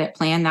bunch to get it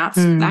planned.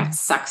 That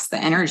sucks the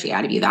energy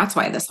out of you. That's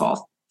why this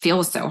whole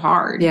feels so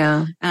hard.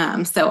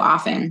 So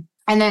often.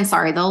 And then,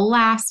 the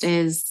last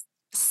is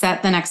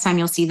set the next time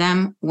you'll see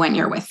them when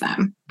you're with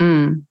them.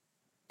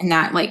 And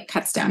that like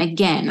cuts down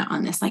again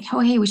on this, like,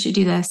 oh, hey, we should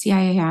do this.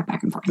 Yeah.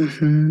 Back and forth.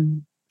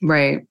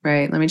 Right.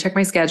 Let me check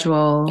my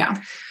schedule.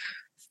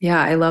 Yeah,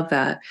 I love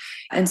that.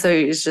 And so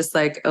it's just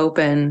like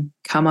open,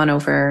 come on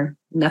over,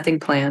 nothing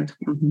planned.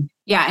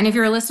 Yeah. And if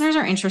your listeners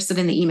are interested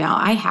in the email,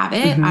 I have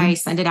it. I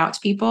send it out to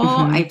people.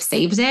 I've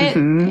saved it.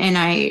 And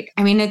I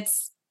mean,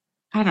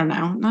 I don't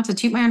know, not to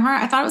toot my own horn.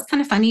 I thought it was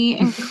kind of funny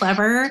and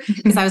clever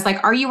because I was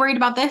like, are you worried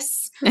about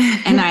this?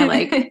 And I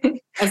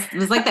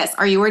was like this.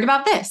 Are you worried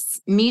about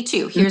this? Me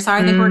too. Here's how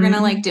I think we're going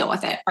to like deal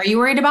with it. Are you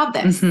worried about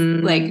this?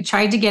 Like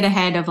tried to get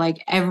ahead of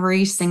like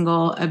every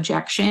single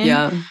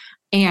objection.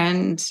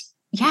 And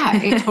yeah,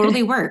 it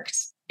totally worked.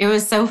 It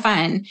was so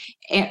fun.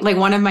 Like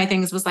one of my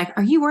things was like,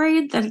 are you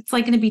worried that it's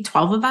like going to be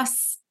 12 of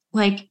us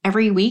like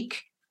every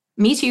week?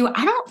 Me too.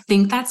 I don't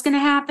think that's going to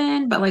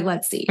happen, but like,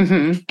 let's see.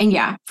 And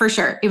yeah, for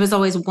sure. It was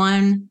always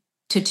 1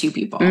 to 2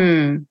 people.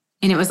 And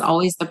it was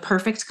always the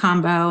perfect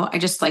combo. I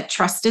just like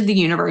trusted the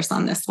universe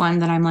on this one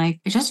that I'm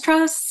like, I just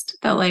trust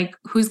that like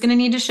who's going to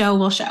need to show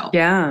will show.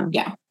 Yeah.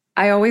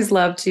 I always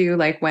love to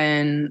like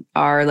when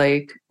our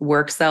like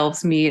work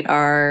selves meet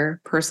our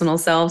personal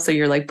selves. So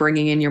you're like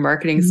bringing in your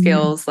marketing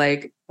skills,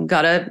 like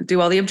gotta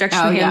do all the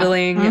objection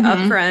handling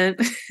up front,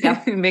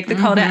 make the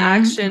call to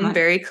action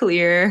very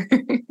clear.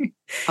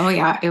 Oh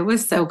yeah. It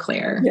was so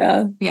clear.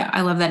 Yeah.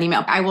 I love that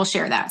email. I will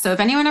share that. So if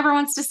anyone ever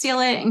wants to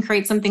steal it and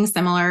create something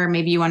similar,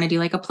 maybe you want to do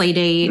like a play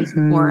date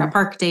or a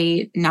park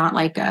date, not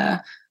like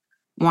a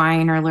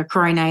wine or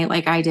LaCroix night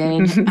like I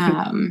did.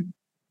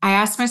 I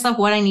asked myself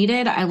what I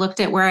needed. I looked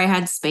at where I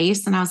had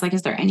space and I was like,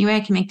 is there any way I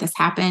can make this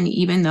happen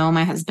even though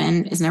my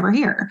husband is never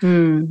here?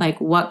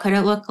 Like, what could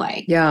it look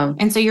like?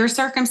 And so your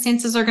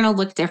circumstances are going to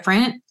look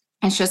different.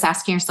 It's just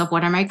asking yourself,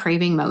 what am I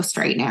craving most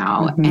right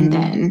now? And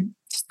then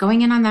just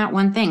going in on that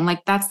one thing.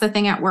 Like, that's the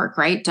thing at work,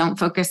 right? Don't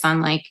focus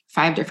on like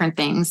 5 different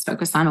things.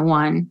 Focus on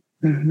 1,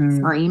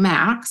 3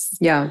 max.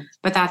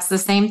 But that's the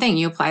same thing.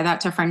 You apply that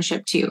to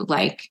friendship too.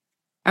 Like,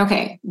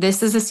 okay,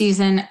 this is a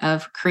season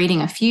of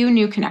creating a few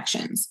new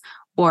connections.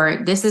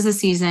 Or this is a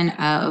season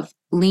of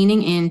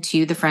leaning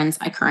into the friends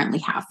I currently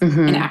have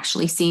and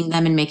actually seeing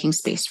them and making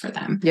space for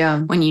them.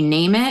 When you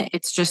name it,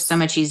 it's just so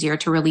much easier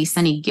to release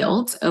any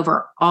guilt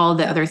over all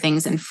the other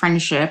things in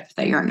friendship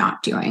that you're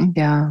not doing.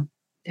 Yeah,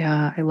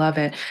 I love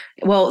it.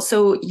 Well,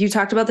 so you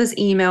talked about this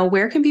email.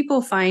 Where can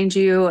people find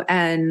you?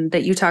 And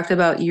that you talked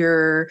about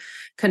your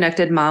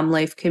Connected Mom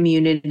Life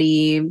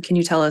community. Can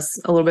you tell us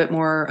a little bit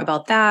more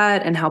about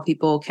that and how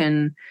people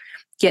can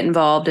get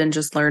involved and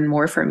just learn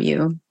more from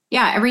you?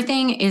 Yeah,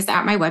 everything is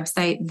at my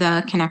website,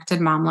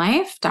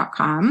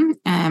 theconnectedmomlife.com.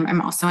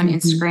 I'm also on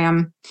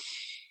Instagram.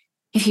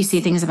 If you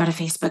see things about a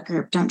Facebook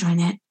group, don't join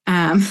it.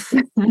 I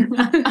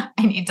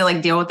need to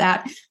like deal with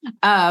that.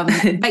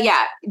 But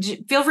yeah,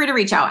 feel free to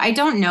reach out. I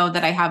don't know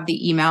that I have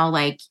the email.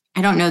 Like,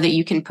 I don't know that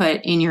you can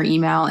put in your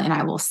email and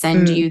I will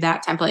send you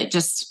that template.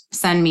 Just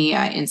send me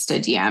an Insta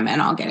DM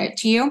and I'll get it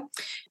to you.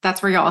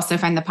 That's where you'll also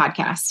find the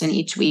podcast. And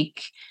each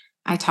week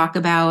I talk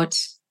about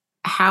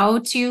how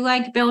to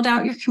like build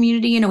out your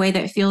community in a way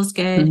that feels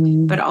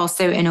good, but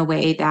also in a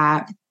way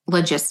that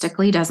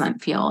logistically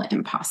doesn't feel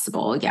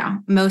impossible. Yeah.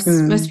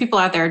 Most people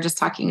out there are just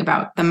talking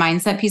about the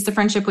mindset piece of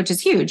friendship, which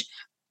is huge,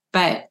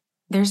 but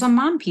there's a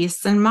mom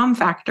piece and mom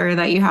factor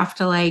that you have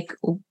to like,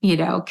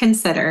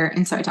 consider.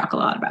 And so I talk a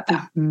lot about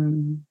that.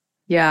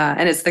 Yeah.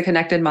 And it's the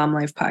Connected Mom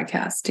Life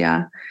podcast.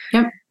 Yeah.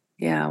 Yep.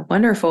 Yeah.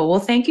 Wonderful. Well,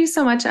 thank you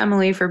so much,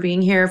 Emily, for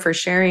being here, for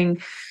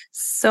sharing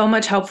so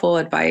much helpful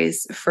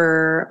advice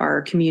for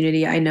our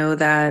community. I know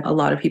that a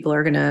lot of people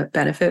are going to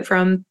benefit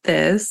from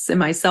this, and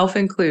myself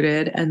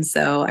included. And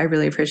so I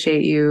really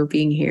appreciate you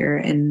being here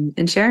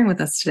and sharing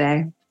with us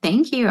today.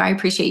 Thank you. I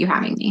appreciate you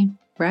having me.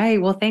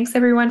 Right. Well, thanks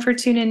everyone for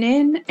tuning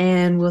in,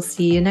 and we'll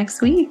see you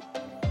next week.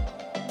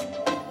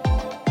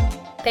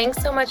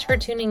 Thanks so much for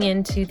tuning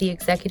in to the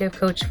Executive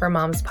Coach for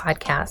Moms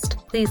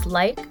podcast. Please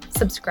like,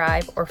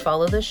 subscribe, or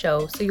follow the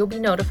show so you'll be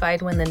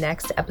notified when the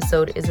next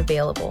episode is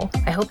available.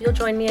 I hope you'll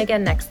join me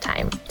again next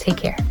time. Take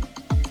care.